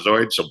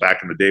trapezoid. So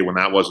back in the day when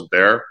that wasn't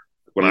there,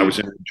 when I was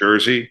in New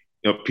Jersey,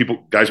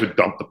 guys would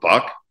dump the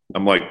puck.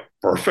 I'm like,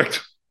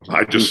 perfect.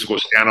 I just go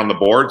stand on the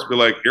boards, be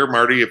like, here,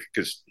 Marty,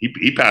 because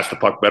he passed the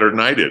puck better than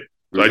I did.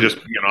 So I just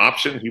be an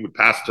option. He would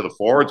pass it to the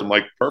forwards. I'm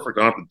like, perfect.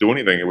 I don't have to do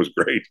anything. It was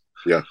great.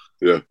 Yeah.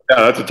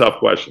 That's a tough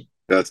question.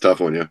 That's a tough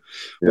one. Yeah.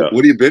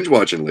 What are you binge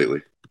watching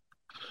lately?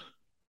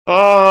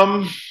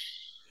 You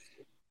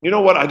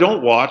know what? I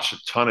don't watch a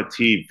ton of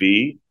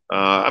TV.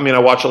 I mean, I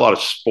watch a lot of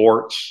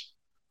sports.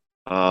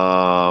 You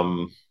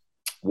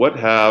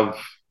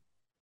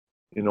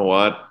know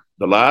what?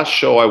 The last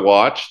show I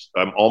watched,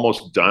 I'm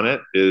almost done it,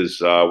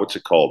 is what's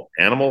it called?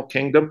 Animal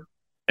Kingdom?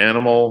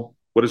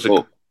 What is it?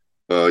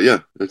 Yeah,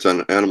 it's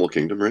on Animal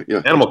Kingdom, right?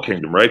 Yeah. Animal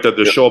Kingdom, right?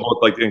 The show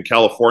about like in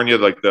California,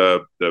 like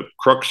the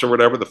Crooks or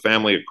whatever, the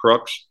family of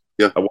Crooks.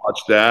 Yeah. I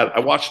watched that.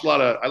 I watched a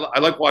lot of, I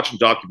like watching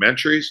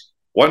documentaries.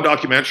 One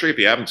documentary, if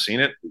you haven't seen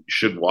it, you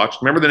should watch.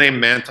 Remember the name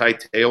Manti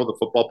Te'o, the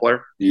football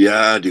player?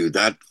 Yeah, dude,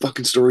 that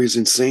fucking story is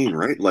insane,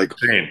 right? Like,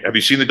 insane. Have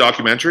you seen the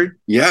documentary?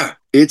 Yeah,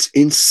 it's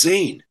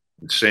insane.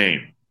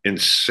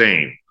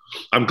 Insane.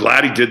 I'm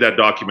glad he did that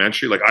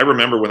documentary. Like, I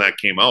remember when that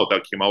came out.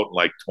 That came out in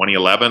like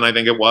 2011, I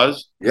think it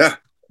was. Yeah.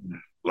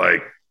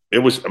 Like, it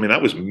was, I mean,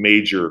 that was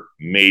major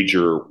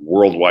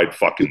worldwide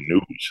fucking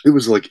news. It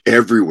was like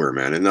everywhere,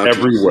 man. And now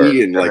everywhere. To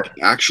see and like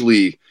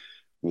actually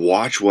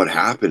watch what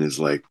happened is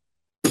like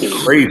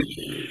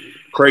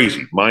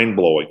crazy,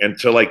 mind-blowing. And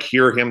to like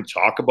hear him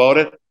talk about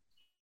it,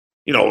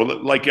 you know,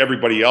 like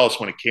everybody else,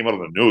 when it came out of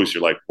the news,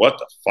 you're like, what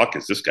the fuck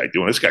is this guy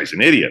doing? This guy's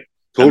an idiot.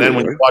 Totally, and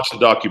then when you watch the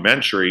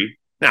documentary,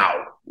 now,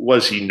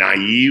 was he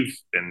naive?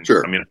 And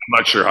sure. I mean, I'm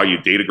not sure how you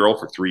date a girl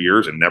for 3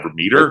 years and never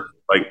meet her.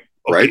 Like,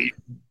 okay, right.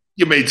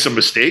 You made some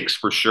mistakes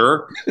for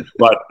sure.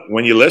 But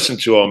when you listen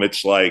to him,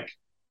 it's like,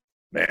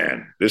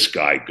 man, this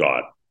guy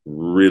got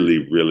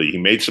really, he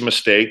made some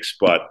mistakes,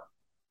 but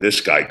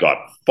this guy got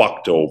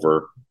fucked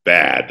over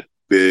bad.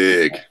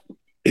 Big.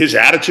 His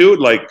attitude,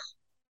 like,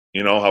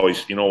 you know, how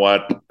he's, you know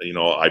what, you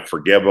know, I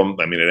forgive him.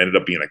 I mean, it ended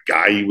up being a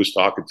guy he was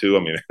talking to. I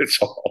mean, it's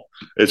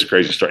a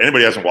crazy story.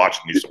 Anybody who hasn't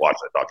watched it needs to watch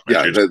that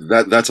documentary.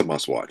 Yeah, that's a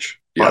must watch.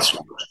 Must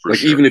watch, like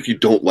sure. Even if you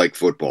don't like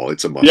football,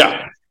 it's a must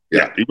watch.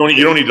 Yeah. You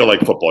don't need to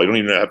like football. You don't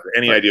even have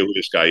any idea who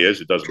this guy is.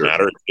 It doesn't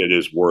matter. It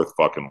is worth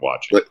fucking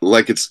watching.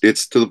 Like it's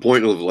to the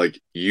point of like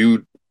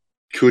you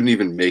couldn't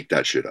even make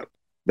that shit up.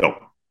 No.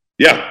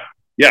 Yeah.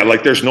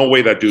 Like there's no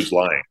way that dude's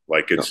lying.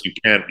 Like you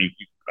can't.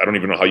 I don't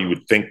even know how you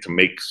would think to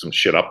make some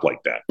shit up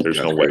like that. There's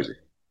no way.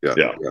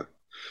 Yeah.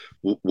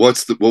 What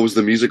was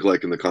the music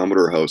like in the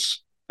Commodore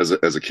house as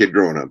a kid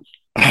growing up?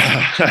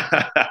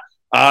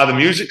 The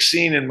music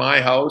scene in my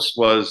house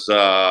was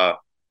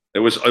it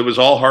was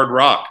all hard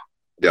rock.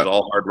 It was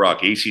all hard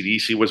rock.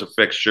 AC/DC was a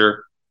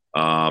fixture.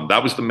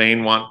 That was the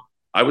main one.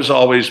 I was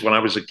always, when I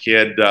was a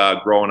kid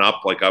growing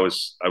up, like I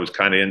was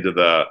kind of into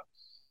the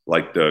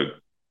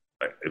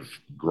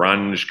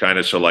grunge kind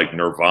of, so like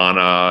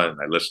Nirvana, and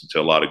I listened to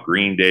a lot of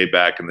Green Day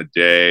back in the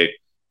day.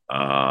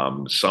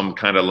 Some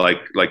kind of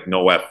like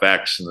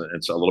NoFX and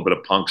it's a little bit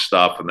of punk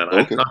stuff, and then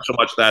not so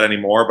much that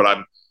anymore.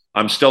 But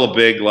I'm still a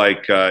big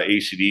like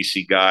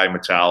AC/DC guy,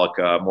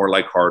 Metallica, more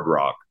like hard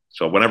rock.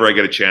 So whenever I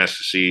get a chance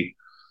to see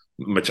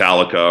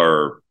Metallica,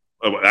 or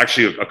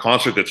actually a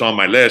concert that's on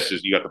my list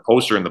is, you got the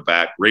poster in the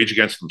back, Rage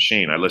Against the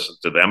Machine. I listened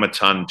to them a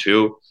ton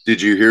too.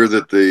 Did you hear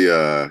that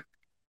the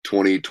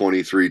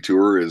 2023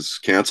 tour is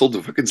canceled?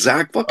 The fucking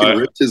Zach fucking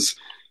ripped his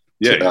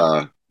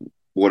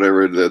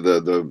whatever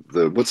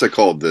the what's that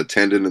called, the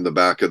tendon in the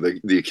back of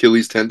the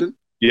Achilles tendon.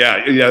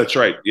 Yeah, that's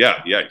right.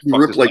 Yeah. He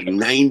ripped like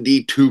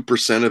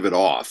 92% of it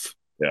off.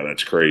 Yeah,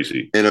 that's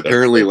crazy. And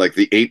apparently, like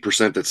the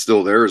 8% that's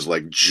still there is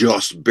like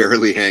just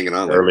barely hanging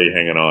on.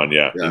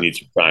 Yeah. You need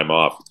some time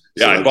off.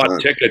 Yeah, so I bought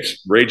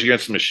tickets. Rage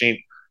Against the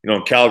Machine. You know,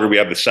 in Calgary, we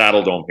have the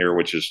Saddle Dome here,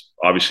 which is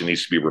obviously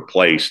needs to be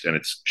replaced, and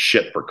it's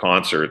shit for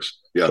concerts.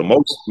 Yeah. So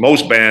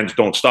most bands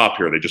don't stop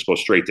here; they just go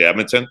straight to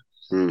Edmonton.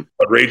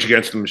 But Rage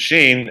Against the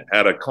Machine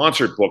had a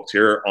concert booked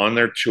here on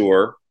their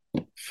tour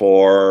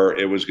for,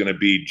 it was going to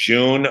be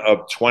June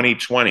of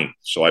 2020.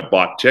 So I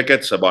bought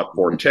tickets. I bought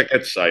 4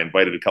 tickets. I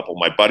invited a couple of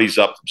my buddies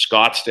up from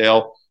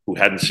Scottsdale who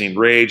hadn't seen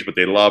Rage, but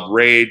they love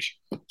Rage.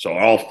 So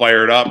all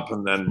fired up.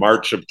 And then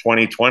March of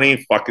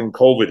 2020, fucking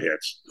COVID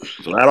hits.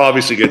 So that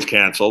obviously gets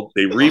canceled.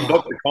 They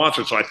rebooked the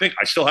concert. So I think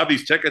I still have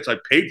these tickets. I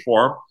paid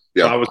for them.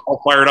 Yeah. So I was all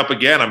fired up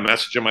again. I'm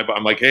messaging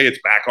I'm like, hey, it's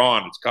back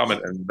on. It's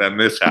coming. And then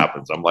this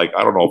happens. I'm like,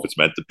 I don't know if it's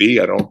meant to be.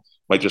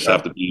 Might just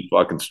have to be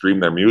fucking stream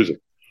their music.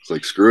 It's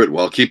like, screw it.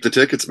 Well, keep the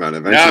tickets, man.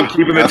 Eventually, I'm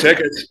keeping the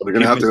tickets. They're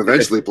going to have to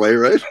eventually play,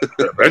 right?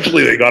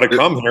 Eventually, they got to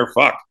come here.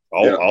 Fuck.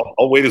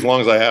 I'll wait as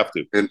long as I have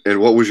to. And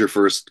what was your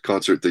first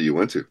concert that you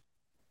went to?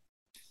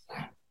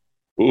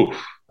 Ooh,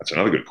 that's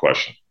another good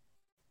question.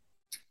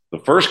 The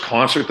first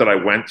concert that I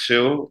went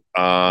to,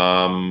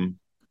 the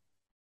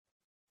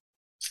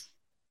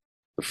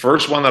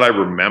first one that I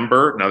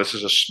remember, now this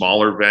is a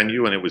smaller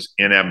venue and it was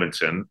in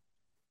Edmonton,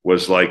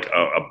 was like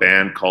a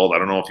band called, I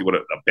don't know if you would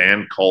have, a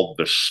band called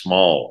The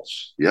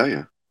Smalls.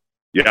 Yeah.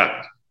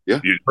 Yeah.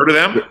 You heard of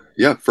them?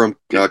 Yeah, from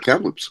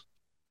Kamloops.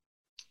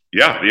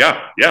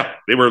 Yeah.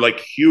 They were like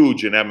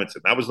huge in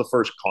Edmonton. That was the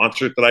first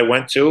concert that I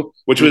went to,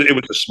 which was, it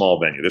was a small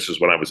venue. This is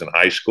when I was in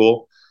high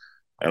school.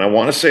 And I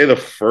want to say the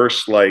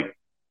first like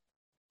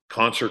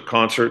concert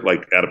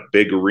like at a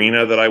big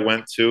arena that I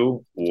went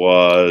to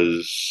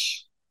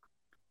was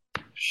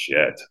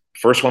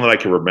first one that I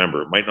can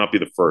remember. It might not be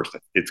the first.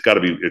 It's got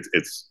to be.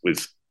 It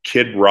was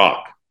Kid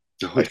Rock.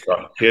 I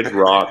saw Kid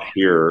Rock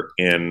here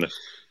in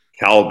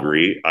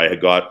Calgary. I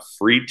had got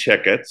free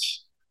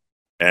tickets,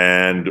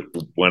 and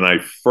when I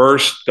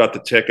first got the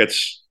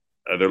tickets,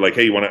 they're like,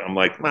 "Hey, you want to?" I'm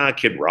like, "Nah,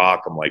 Kid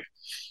Rock." I'm like,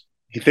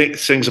 he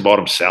sings about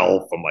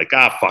himself. I'm like,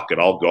 fuck it,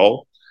 I'll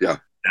go. Yeah,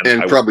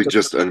 and probably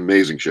just an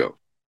amazing show.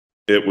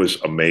 It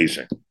was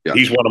amazing. Yeah.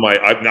 He's one of my.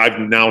 I've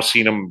now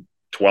seen him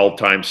 12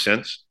 times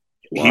since.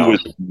 Wow. He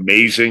was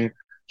amazing.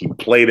 He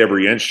played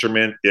every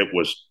instrument. It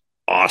was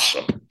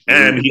awesome.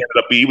 And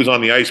he was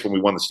on the ice when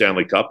we won the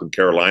Stanley Cup in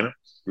Carolina.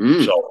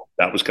 So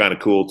that was kind of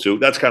cool too.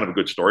 That's kind of a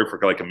good story for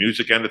like a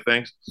music end of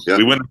things. Yeah.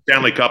 We win the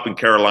Stanley Cup in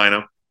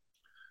Carolina.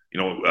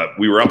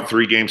 We were up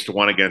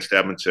 3-1 against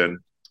Edmonton.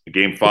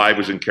 Game 5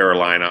 was in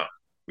Carolina.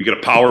 We get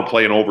a power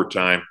play in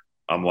overtime.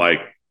 I'm like,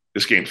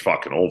 this game's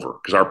fucking over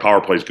because our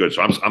power play is good.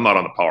 So I'm not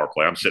on the power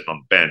play. I'm sitting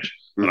on the bench.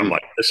 And I'm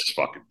like, this is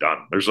fucking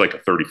done. There's like a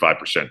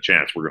 35%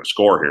 chance we're going to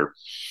score here.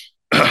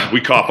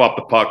 We cough up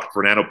the puck.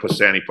 Fernando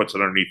Pisani puts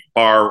it underneath the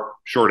bar.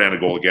 Short end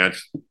of goal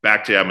against.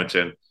 Back to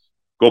Edmonton.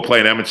 Go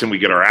play in Edmonton. We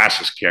get our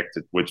asses kicked,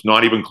 which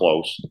not even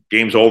close.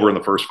 Game's over in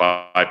the first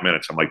 5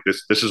 minutes. I'm like,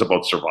 this is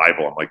about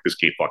survival. I'm like, this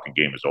fucking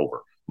game is over.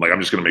 I'm like, I'm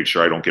just going to make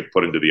sure I don't get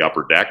put into the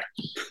upper deck.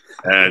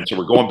 And so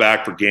we're going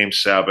back for game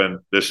 7.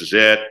 This is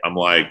it. I'm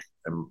like,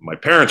 and my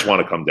parents want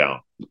to come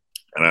down.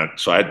 And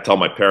so I had to tell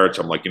my parents,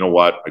 I'm like, you know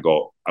what? I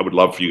go, I would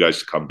love for you guys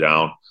to come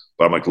down.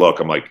 But I'm like, look,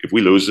 if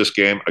we lose this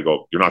game, I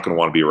go, you're not going to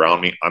want to be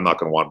around me. I'm not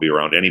going to want to be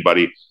around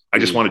anybody. I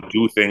just want to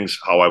do things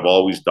how I've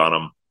always done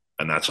them.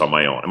 And that's on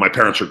my own. And my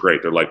parents are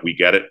great. They're like, we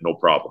get it. No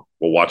problem.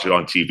 We'll watch it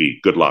on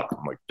TV. Good luck.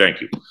 I'm like, thank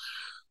you.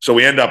 So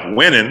we end up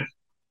winning.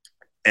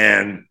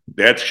 And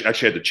they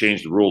actually had to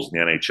change the rules in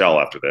the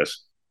NHL after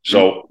this.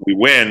 So we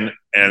win.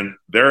 And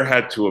there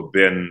had to have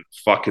been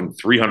fucking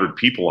 300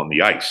 people on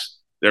the ice.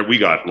 There we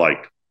got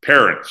like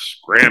parents,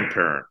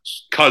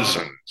 grandparents,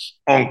 cousins,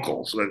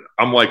 uncles.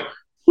 I'm like,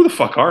 who the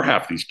fuck are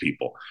half these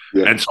people?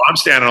 Yeah. And so I'm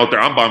standing out there.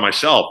 I'm by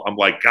myself. I'm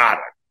like, God,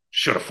 I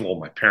should have flown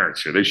my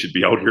parents here. They should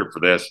be out here for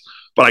this.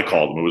 But I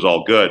called them. It was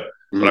all good.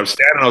 But I'm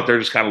standing out there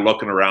just kind of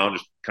looking around,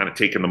 just kind of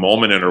taking the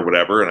moment in or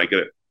whatever. And I get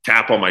a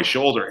tap on my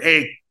shoulder.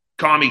 Hey,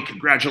 Commie,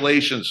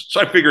 congratulations. So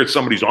I figure it's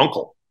somebody's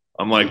uncle.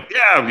 I'm like,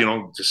 yeah,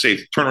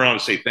 turn around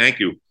and say thank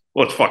you.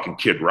 Well, it's fucking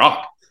Kid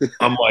Rock.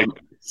 I'm like,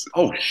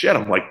 oh, shit.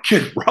 I'm like,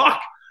 Kid Rock?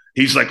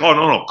 He's like, oh,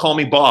 no, call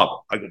me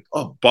Bob. I go,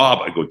 oh, Bob.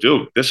 I go,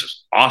 dude, this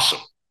is awesome.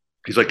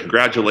 He's like,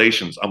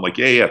 congratulations. I'm like,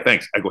 yeah,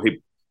 thanks. I go, hey,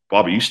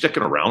 Bob, are you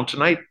sticking around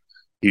tonight?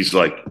 He's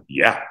like,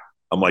 yeah.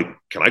 I'm like,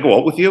 can I go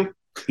out with you?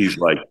 He's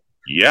like,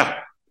 yeah.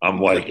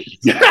 I'm like,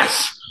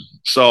 yes.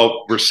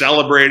 So we're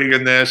celebrating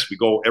in this.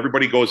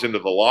 Everybody goes into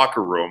the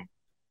locker room.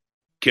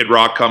 Kid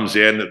Rock comes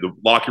in. The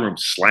locker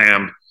room's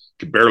slammed,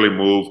 can barely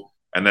move.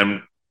 And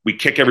then we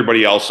kick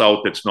everybody else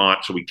out that's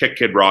not. So we kick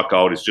Kid Rock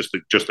out. It's just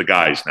the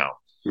guys now.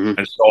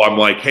 And so I'm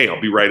like, hey,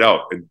 I'll be right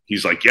out. And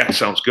he's like, yeah,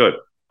 sounds good.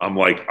 I'm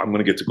like, I'm going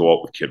to get to go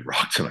out with Kid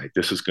Rock tonight.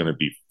 This is going to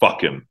be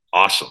fucking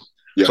awesome.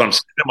 Yeah. So I'm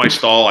sitting in my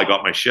stall. I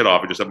got my shit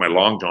off. I just have my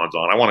long johns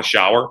on. I want to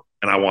shower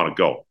and I want to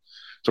go.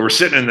 So we're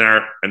sitting in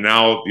there, and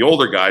now the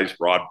older guys,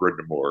 Rod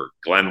Brindamore,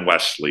 Glenn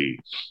Wesley,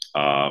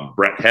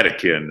 Brett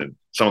Hedikin, and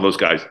some of those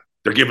guys,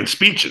 they're giving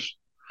speeches.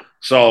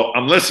 So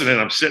I'm listening.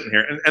 I'm sitting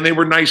here, and they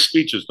were nice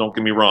speeches. Don't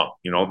get me wrong.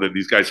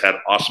 These guys had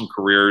awesome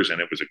careers,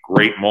 and it was a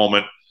great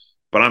moment.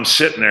 But I'm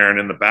sitting there, and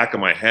in the back of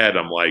my head,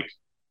 I'm like,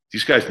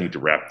 these guys need to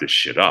wrap this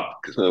shit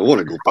up. I want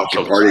to go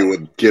fucking party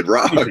with Kid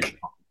Rock.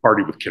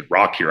 Party with Kid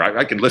Rock here.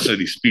 I can listen to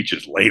these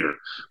speeches later.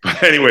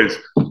 But anyways,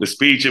 the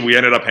speech, and we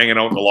ended up hanging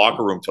out in the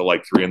locker room till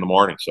like 3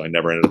 a.m. So I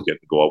never ended up getting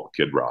to go out with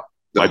Kid Rock.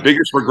 My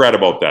biggest regret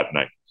about that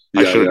night.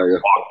 I should have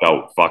walked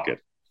out. Fuck it.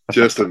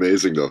 Just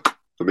amazing though.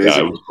 Amazing. Yeah,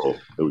 it was cool.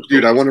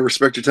 Dude, cool. I want to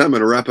respect your time. I'm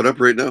going to wrap it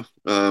up right now.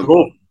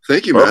 Cool.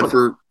 Thank you, man,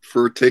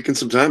 for taking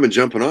some time and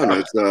jumping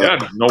on. Yeah,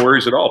 no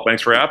worries at all.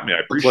 Thanks for having me. I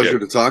appreciate it. Pleasure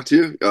to talk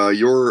to you.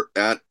 You're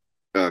at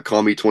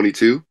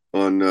Commie22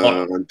 on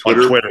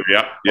Twitter. On Twitter,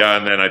 yeah.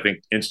 And then I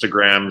think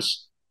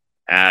Instagram's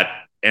at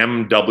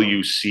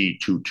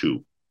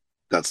MWC22.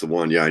 That's the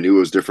one. Yeah, I knew it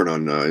was different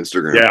on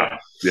Instagram.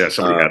 Yeah.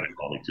 Somebody had to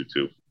call me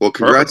too. Well,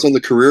 congrats on the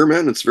career,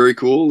 man. It's very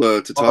cool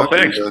to talk. Oh,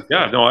 thanks.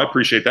 I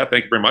appreciate that.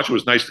 Thank you very much. It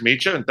was nice to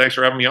meet you, and thanks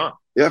for having me on.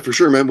 Yeah, for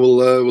sure, man.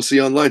 We'll see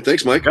you online.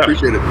 Thanks, Mike. Yeah.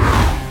 Appreciate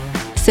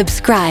it.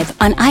 Subscribe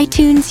on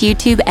iTunes,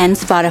 YouTube, and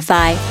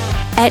Spotify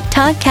at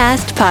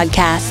Toddcast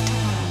Podcast.